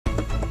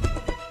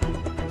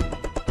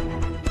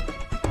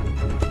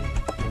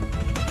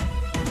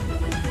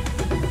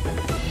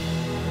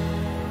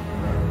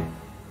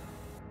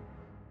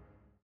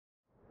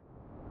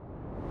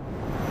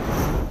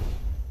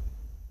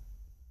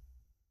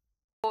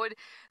board.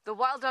 The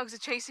wild dogs are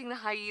chasing the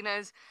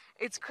hyenas.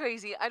 It's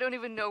crazy. I don't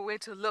even know where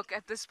to look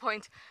at this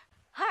point.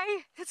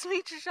 Hi, it's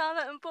me,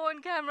 Trishala, and Paul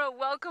on camera.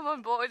 Welcome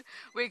on board.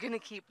 We're gonna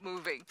keep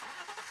moving.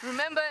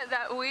 Remember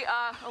that we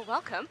are,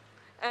 welcome,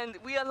 and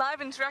we are live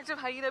interactive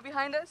hyena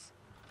behind us.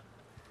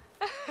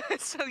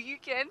 So you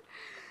can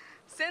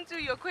send through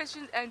your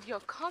questions and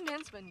your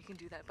comments, and you can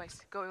do that by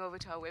going over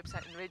to our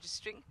website and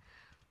registering.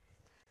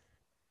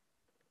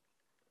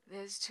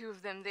 There's two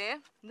of them there.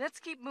 Let's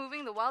keep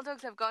moving. The wild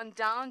dogs have gone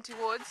down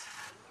towards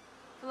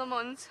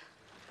Philemon's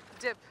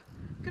dip.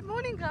 Good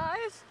morning,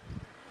 guys.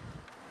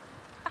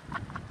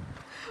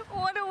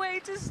 What a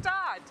way to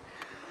start.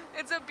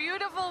 It's a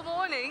beautiful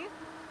morning.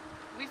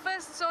 We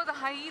first saw the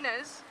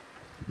hyenas.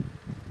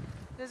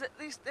 There's at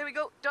least, there we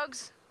go,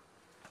 dogs.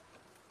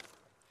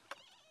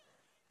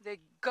 They're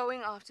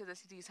going after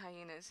these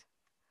hyenas.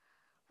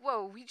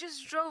 Whoa, we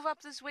just drove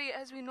up this way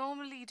as we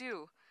normally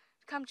do.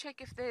 Come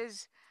check if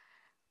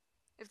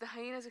the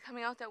hyenas are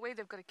coming out that way.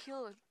 They've got to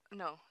kill.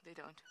 No, they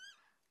don't.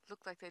 Look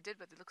like they did,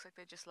 but it looks like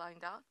they're just lying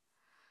down.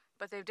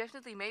 But they've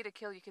definitely made a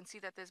kill. You can see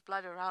that there's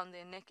blood around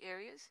their neck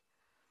areas.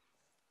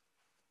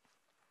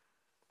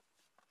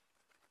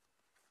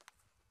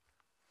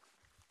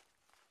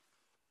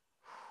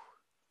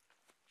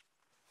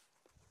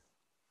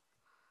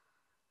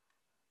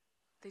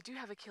 They do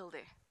have a kill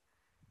there.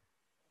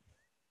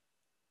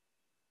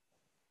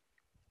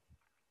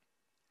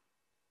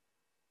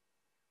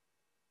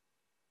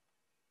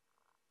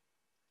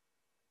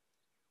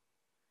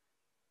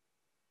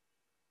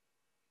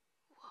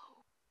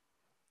 Whoa.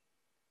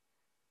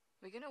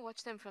 We're going to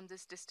watch them from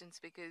this distance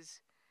because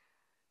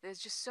there's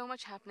just so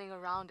much happening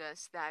around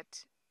us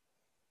that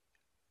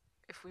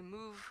if we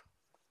move,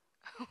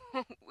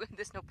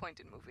 there's no point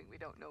in moving. We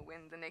don't know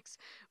when the next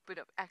bit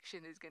of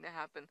action is going to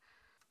happen.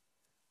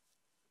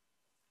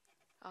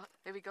 Oh,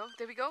 there we go,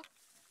 there we go.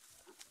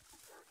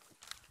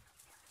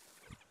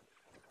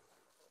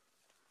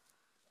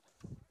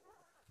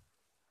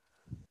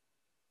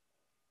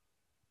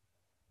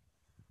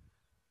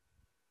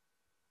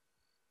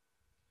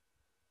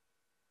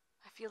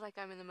 I feel like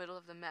I'm in the middle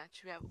of the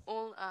match. We have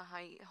all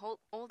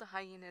the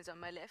hyenas on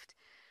my left,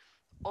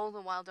 all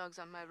the wild dogs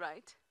on my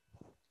right.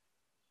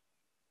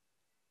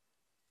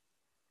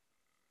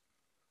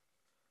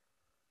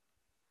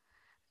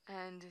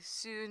 And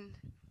soon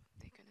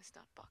they're going to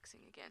start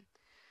boxing again.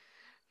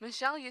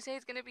 Michelle, you say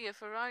it's going to be a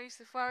Ferrari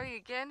safari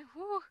again?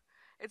 Whew.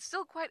 It's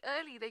still quite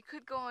early. They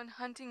could go on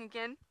hunting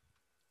again.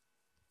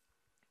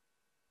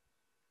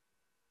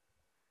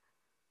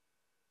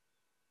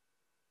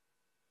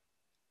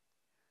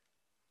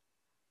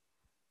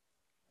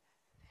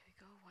 There we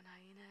go. One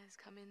hyena has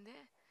come in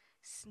there.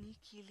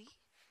 Sneakily.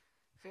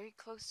 Very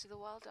close to the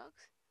wild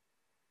dogs.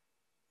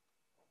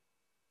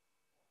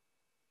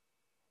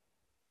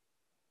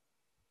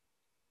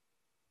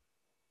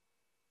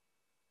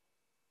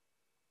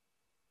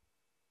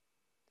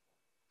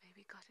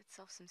 Maybe got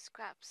itself some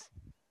scraps.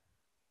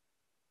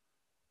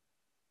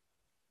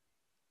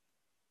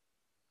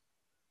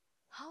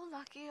 How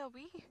lucky are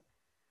we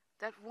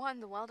that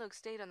the wild dogs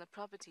stayed on the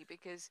property,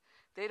 because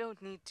they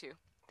don't need to.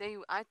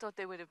 I thought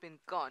they would have been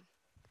gone.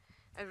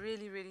 I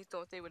really, really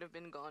thought they would have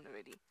been gone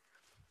already.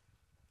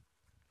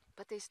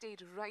 But they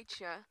stayed right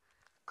here,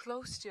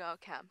 close to our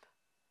camp.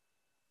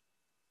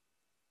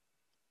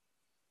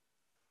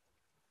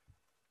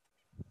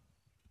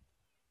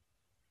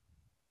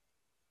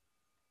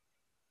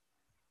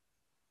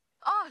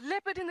 Ah,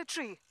 leopard in the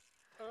tree.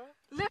 Huh?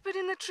 Leopard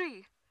in the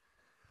tree.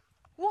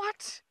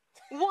 What?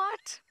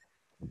 What?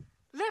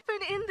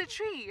 Leopard in the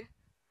tree.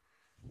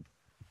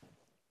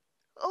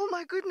 Oh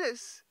my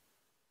goodness.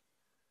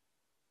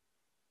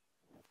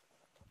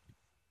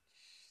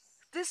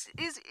 This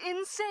is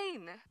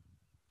insane.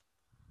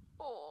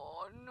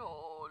 Oh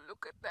no,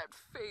 look at that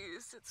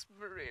face. It's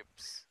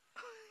ribs.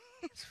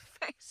 His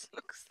face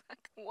looks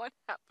like what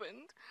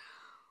happened.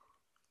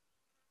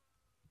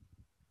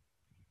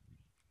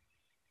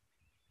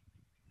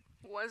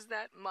 Was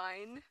that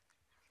mine?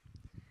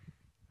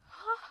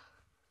 Oh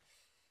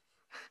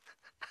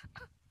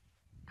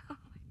my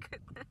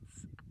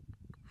goodness.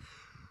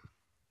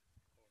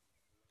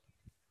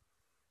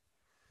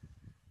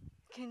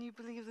 Can you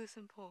believe this,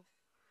 Paul?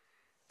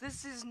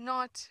 This is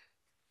not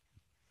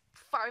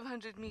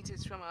 500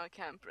 meters from our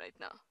camp right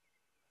now.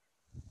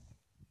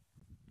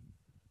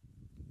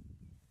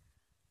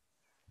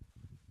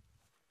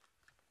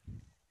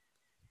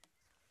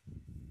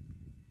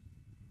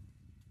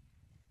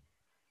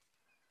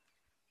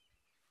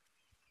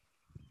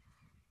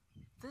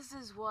 This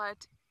is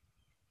what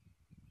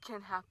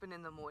can happen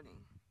in the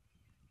morning.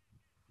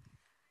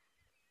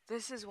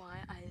 This is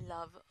why I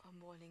love a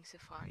morning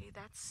safari.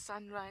 That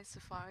sunrise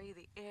safari,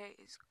 the air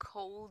is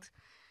cold,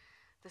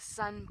 the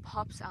sun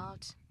pops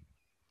out,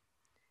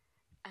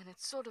 and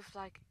it's sort of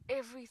like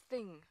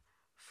everything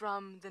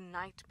from the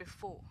night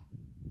before.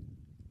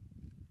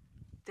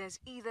 There's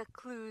either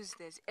clues,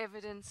 there's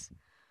evidence,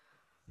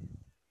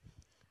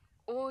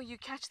 or you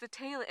catch the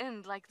tail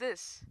end like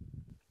this.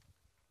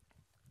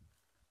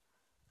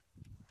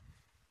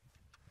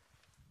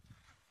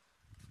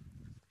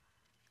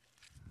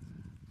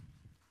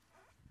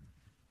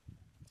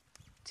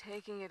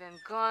 taking it and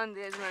gone.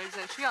 There's my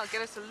reason tree. I'll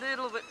get us a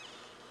little bit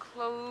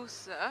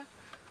closer.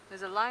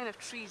 There's a line of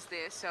trees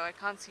there, so I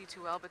can't see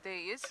too well, but there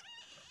he is.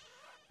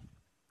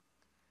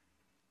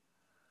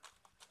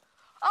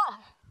 Oh!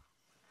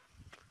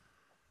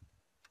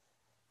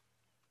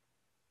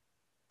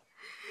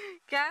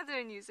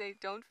 Catherine, you say,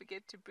 don't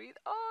forget to breathe.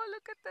 Oh,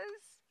 look at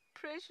this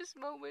precious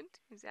moment.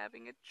 He's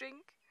having a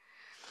drink.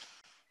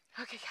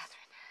 Okay, Catherine.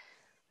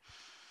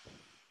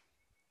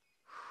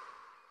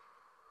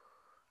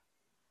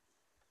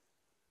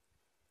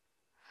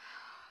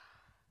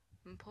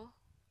 Paul?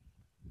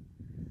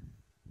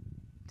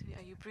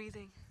 Are you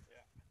breathing?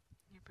 Yeah.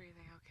 You're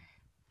breathing, okay.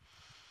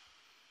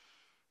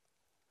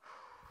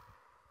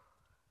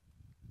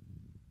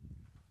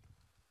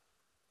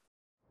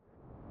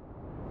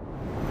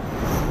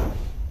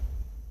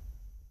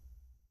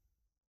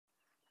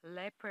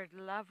 Leopard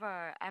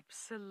lover,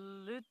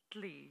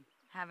 absolutely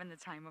having the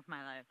time of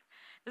my life.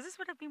 This is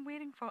what I've been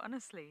waiting for,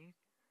 honestly.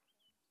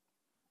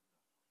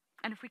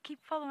 And if we keep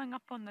following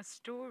up on the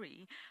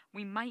story,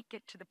 we might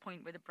get to the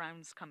point where the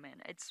browns come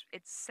in. It's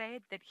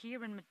said that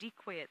here in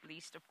Madikwe, at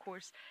least, of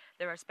course,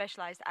 there are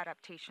specialized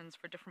adaptations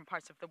for different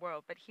parts of the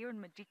world. But here in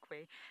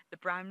Madikwe, the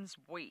browns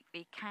wait.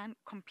 They can't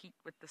compete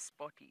with the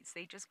spotties.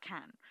 They just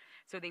can't.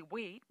 So they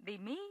wait. They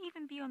may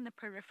even be on the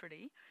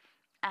periphery,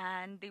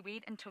 and they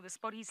wait until the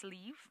spotties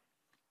leave.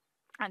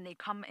 And they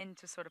come in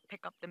to sort of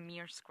pick up the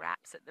mere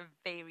scraps at the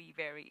very,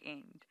 very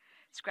end.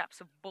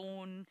 Scraps of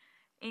bone,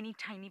 any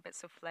tiny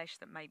bits of flesh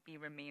that might be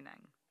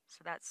remaining.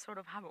 So that's sort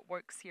of how it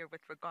works here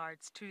with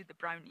regards to the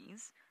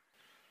brownies.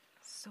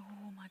 So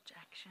much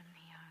action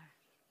here.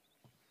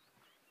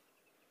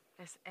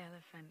 This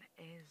elephant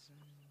is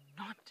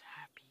not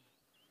happy.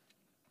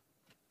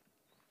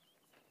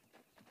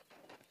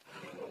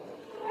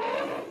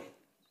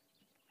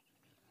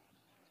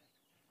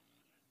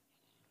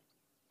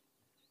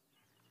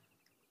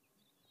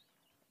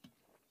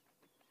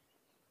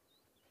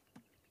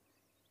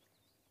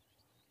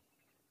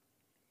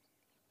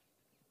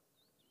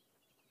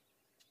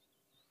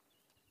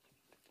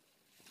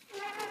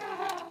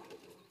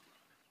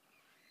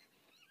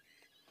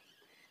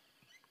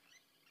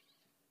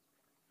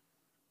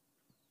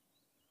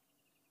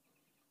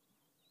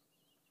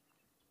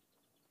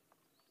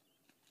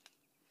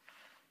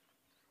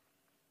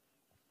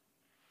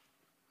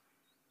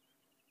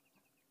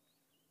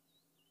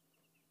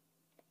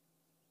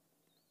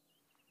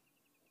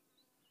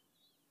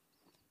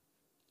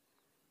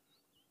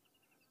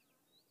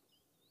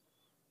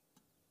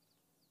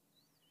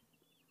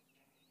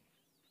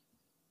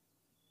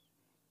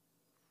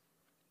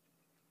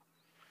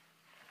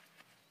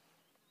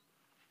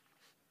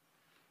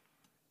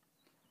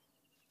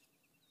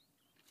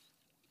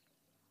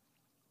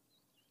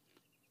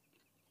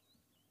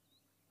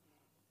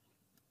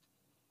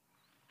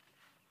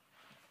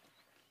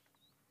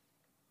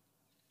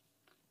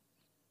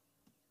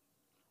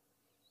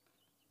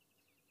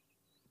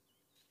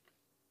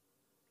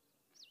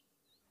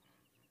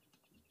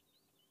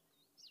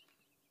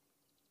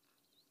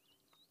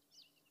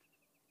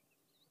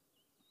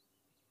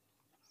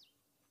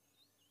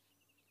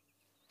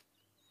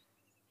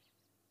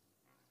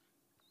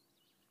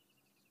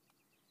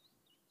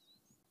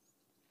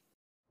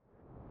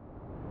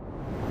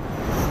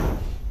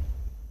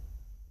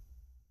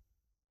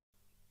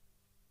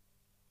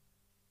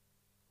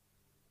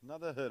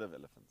 Another herd of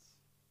elephants.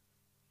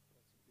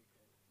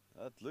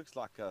 That looks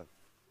like a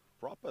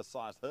proper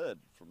sized herd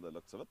from the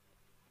looks of it.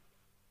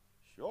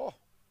 Sure.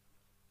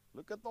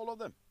 Look at all of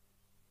them.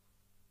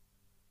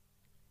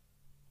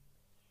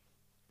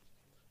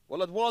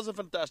 Well, it was a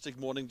fantastic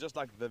morning, just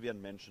like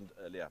Vivian mentioned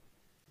earlier.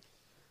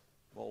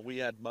 Well, we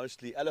had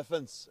mostly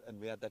elephants, and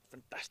we had that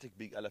fantastic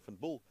big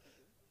elephant bull.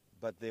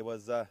 But there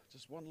was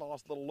just one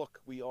last little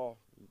look. We are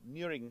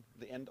nearing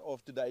the end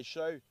of today's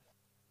show.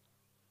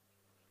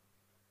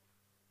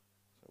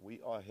 So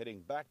we are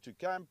heading back to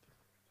camp.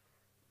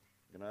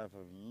 We're going to have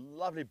a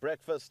lovely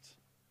breakfast.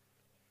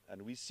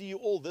 And we see you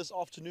all this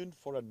afternoon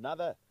for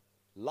another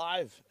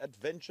live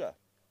adventure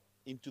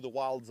into the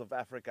wilds of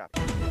Africa.